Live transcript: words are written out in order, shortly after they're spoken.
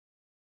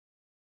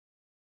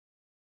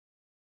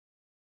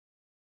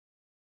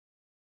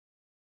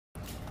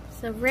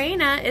So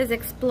Raina is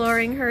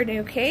exploring her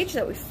new cage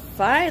that we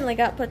finally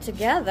got put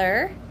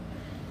together.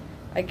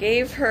 I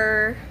gave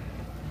her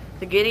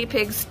the guinea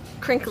pig's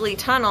crinkly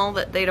tunnel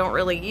that they don't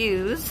really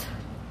use.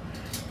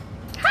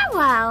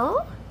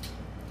 Hello!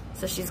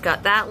 So she's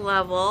got that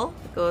level,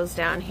 it goes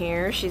down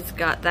here. She's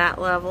got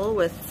that level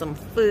with some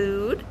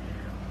food.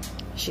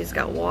 She's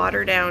got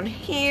water down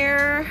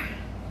here.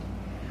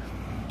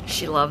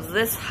 She loves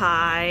this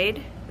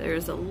hide.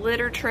 There's a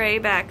litter tray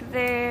back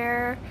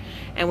there.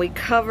 And we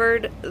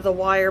covered the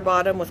wire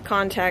bottom with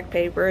contact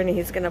paper, and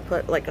he's gonna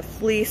put like a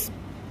fleece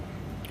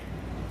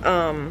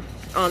on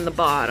the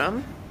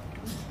bottom.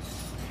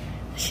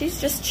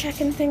 She's just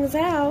checking things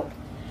out.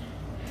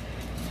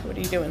 What are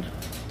you doing?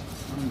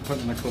 I'm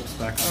putting the clips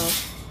back on. Oh.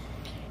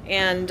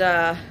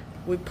 And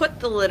we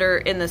put the litter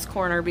in this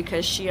corner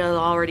because she had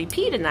already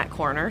peed in that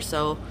corner,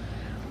 so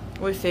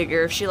we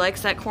figure if she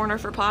likes that corner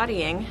for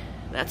pottying,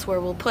 that's where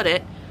we'll put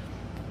it.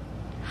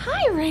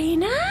 Hi,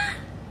 Raina.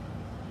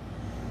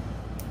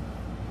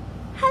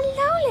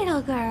 Hello,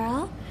 little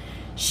girl.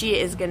 She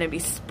is gonna be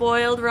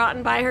spoiled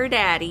rotten by her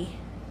daddy.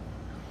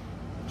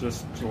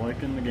 Just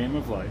like in the game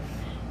of life.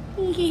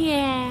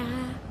 Yeah.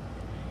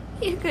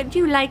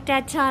 You like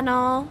that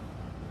tunnel?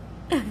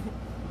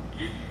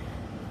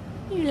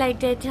 You like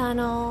that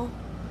tunnel?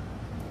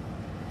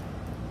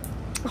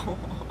 Oh,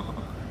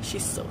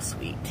 she's so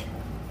sweet.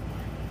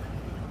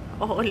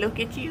 Oh,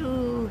 look at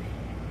you.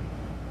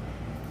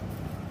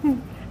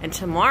 And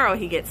tomorrow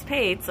he gets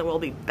paid, so we'll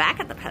be back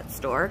at the pet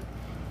store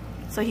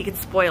so he can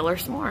spoil her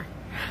some more.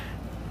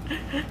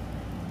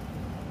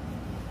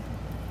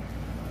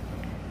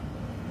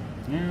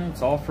 Yeah,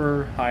 it's all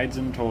for hides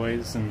and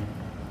toys and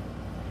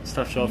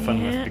stuff she'll have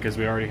fun with because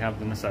we already have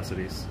the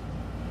necessities.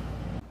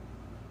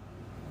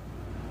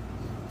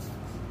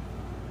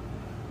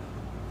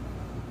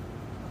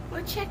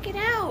 Well, check it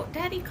out.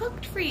 Daddy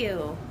cooked for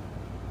you.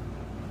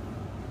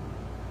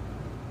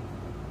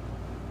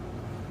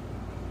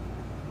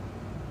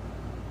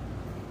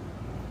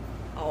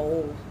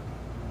 Oh.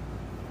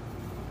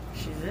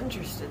 She's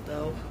interested,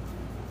 though.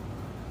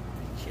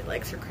 She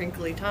likes her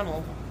crinkly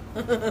tunnel.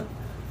 A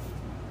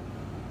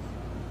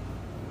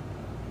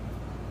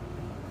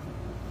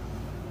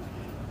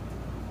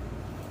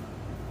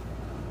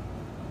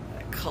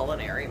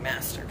culinary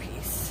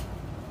masterpiece.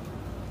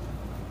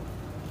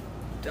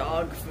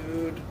 Dog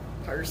food,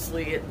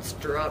 parsley, and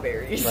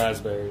strawberries.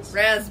 Raspberries.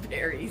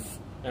 Raspberries.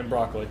 And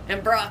broccoli.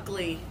 And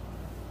broccoli.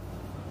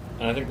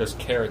 And I think there's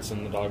carrots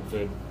in the dog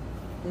food.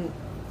 Mm.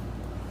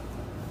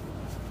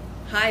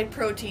 High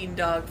protein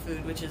dog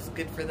food, which is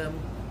good for them.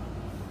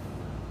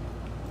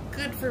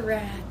 Good for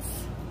rats.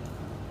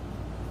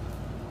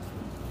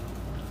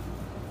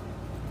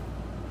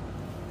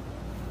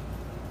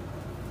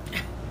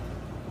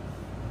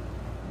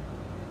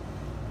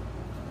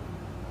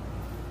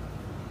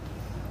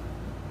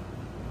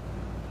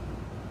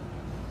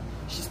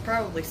 She's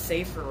probably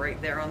safer right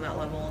there on that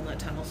level in that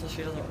tunnel so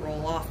she doesn't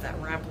roll off. That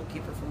ramp will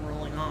keep her from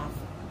rolling off.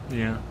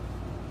 Yeah.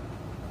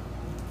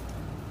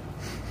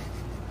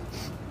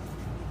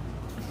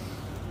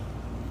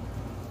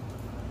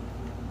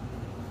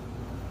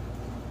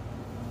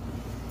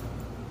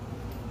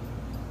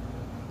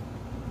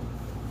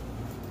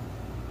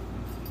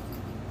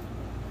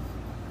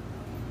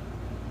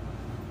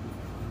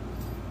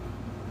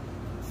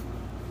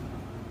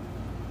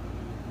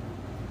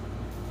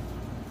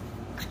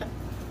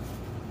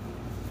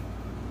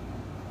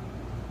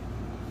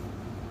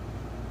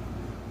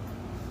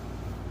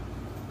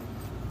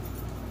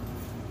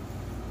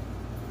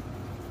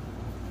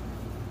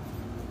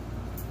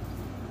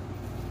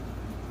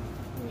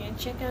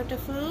 Check out the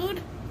food.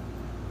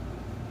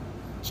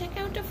 Check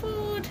out the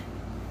food.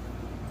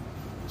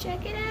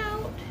 Check it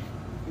out.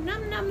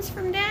 Num nums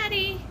from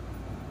Daddy.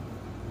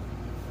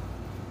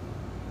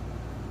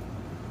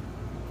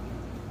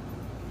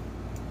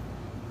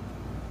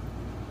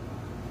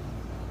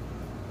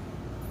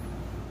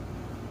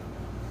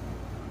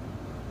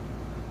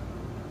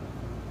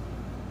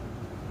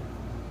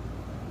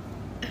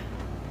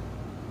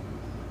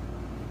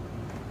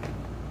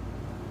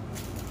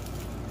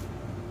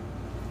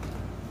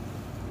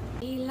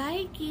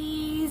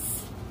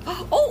 Likeys.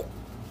 Oh!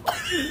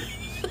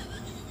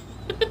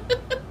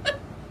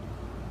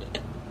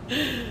 Is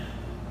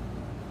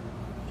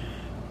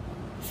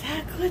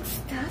that good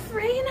stuff,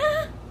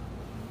 Raina?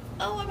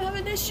 Oh, I'm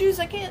having issues.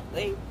 I can't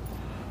think.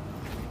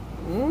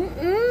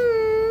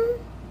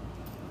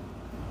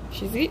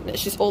 She's eating it.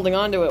 She's holding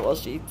on to it while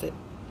she eats it.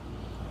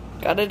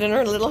 Got it in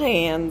her little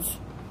hands.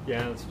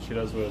 Yeah, that's what she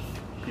does with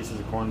pieces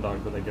of corn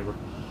dog that I give her.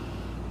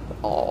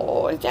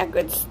 Oh, is that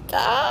good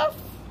stuff?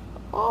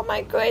 Oh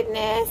my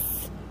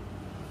goodness.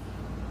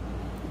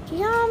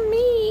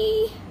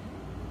 Yummy.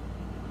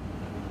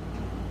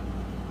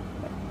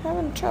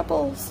 Having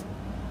troubles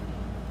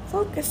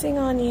focusing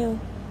on you.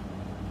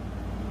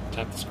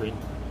 Tap the screen.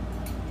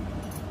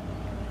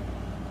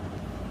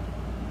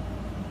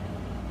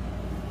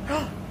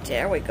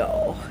 There we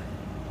go.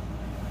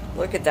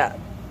 Look at that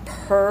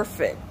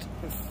perfect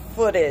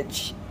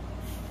footage.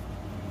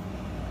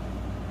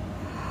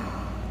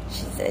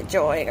 She's She's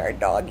enjoying our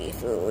doggy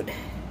food.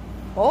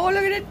 Oh,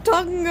 look at that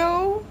tongue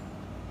go.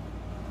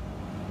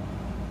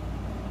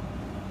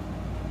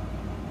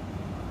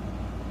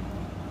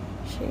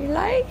 She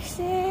likes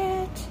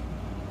it.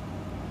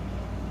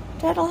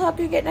 That'll help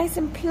you get nice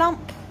and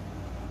plump.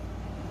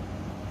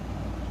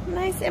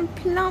 Nice and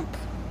plump.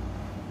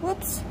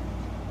 Whoops.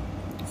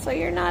 So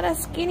you're not a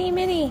skinny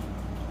mini.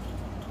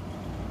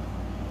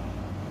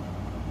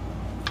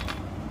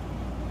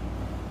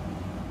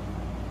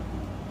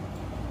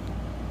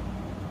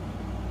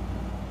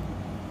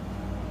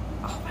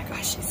 Oh my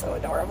gosh, she's so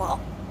adorable.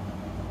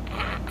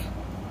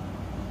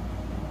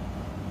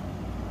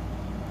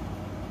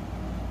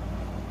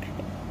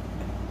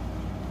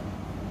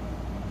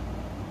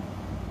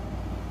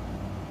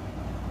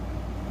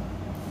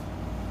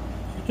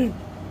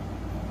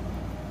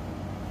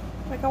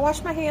 I gotta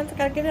wash my hands. I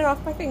gotta get it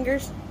off my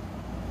fingers.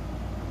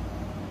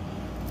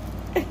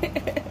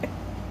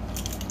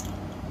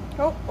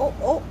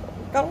 Oh,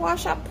 gotta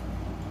wash up.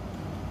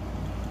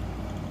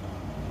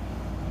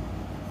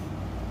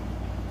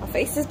 My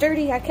face is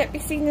dirty. I can't be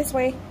seen this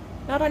way.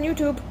 Not on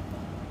YouTube.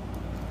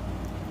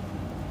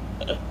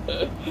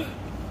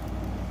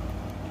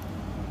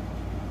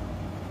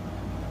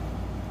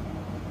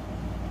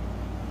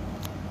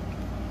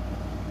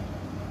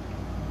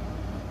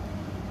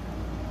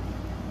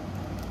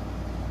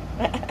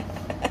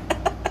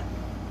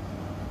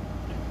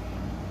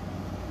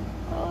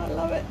 Oh, I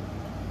love it.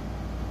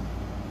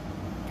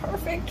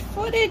 Perfect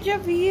footage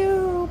of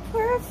you.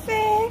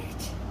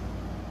 Perfect.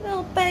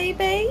 Little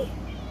baby.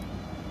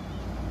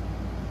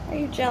 Are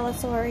you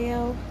jealous,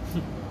 Oreo?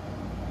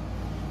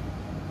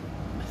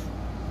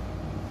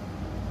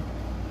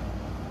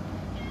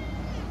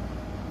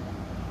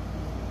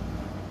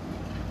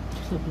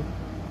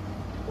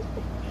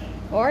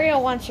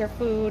 Oreo wants your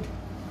food.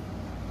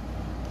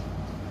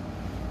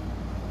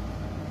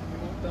 You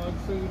want dog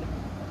food?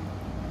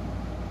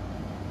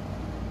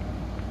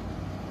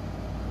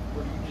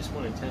 Or do you just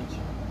want attention?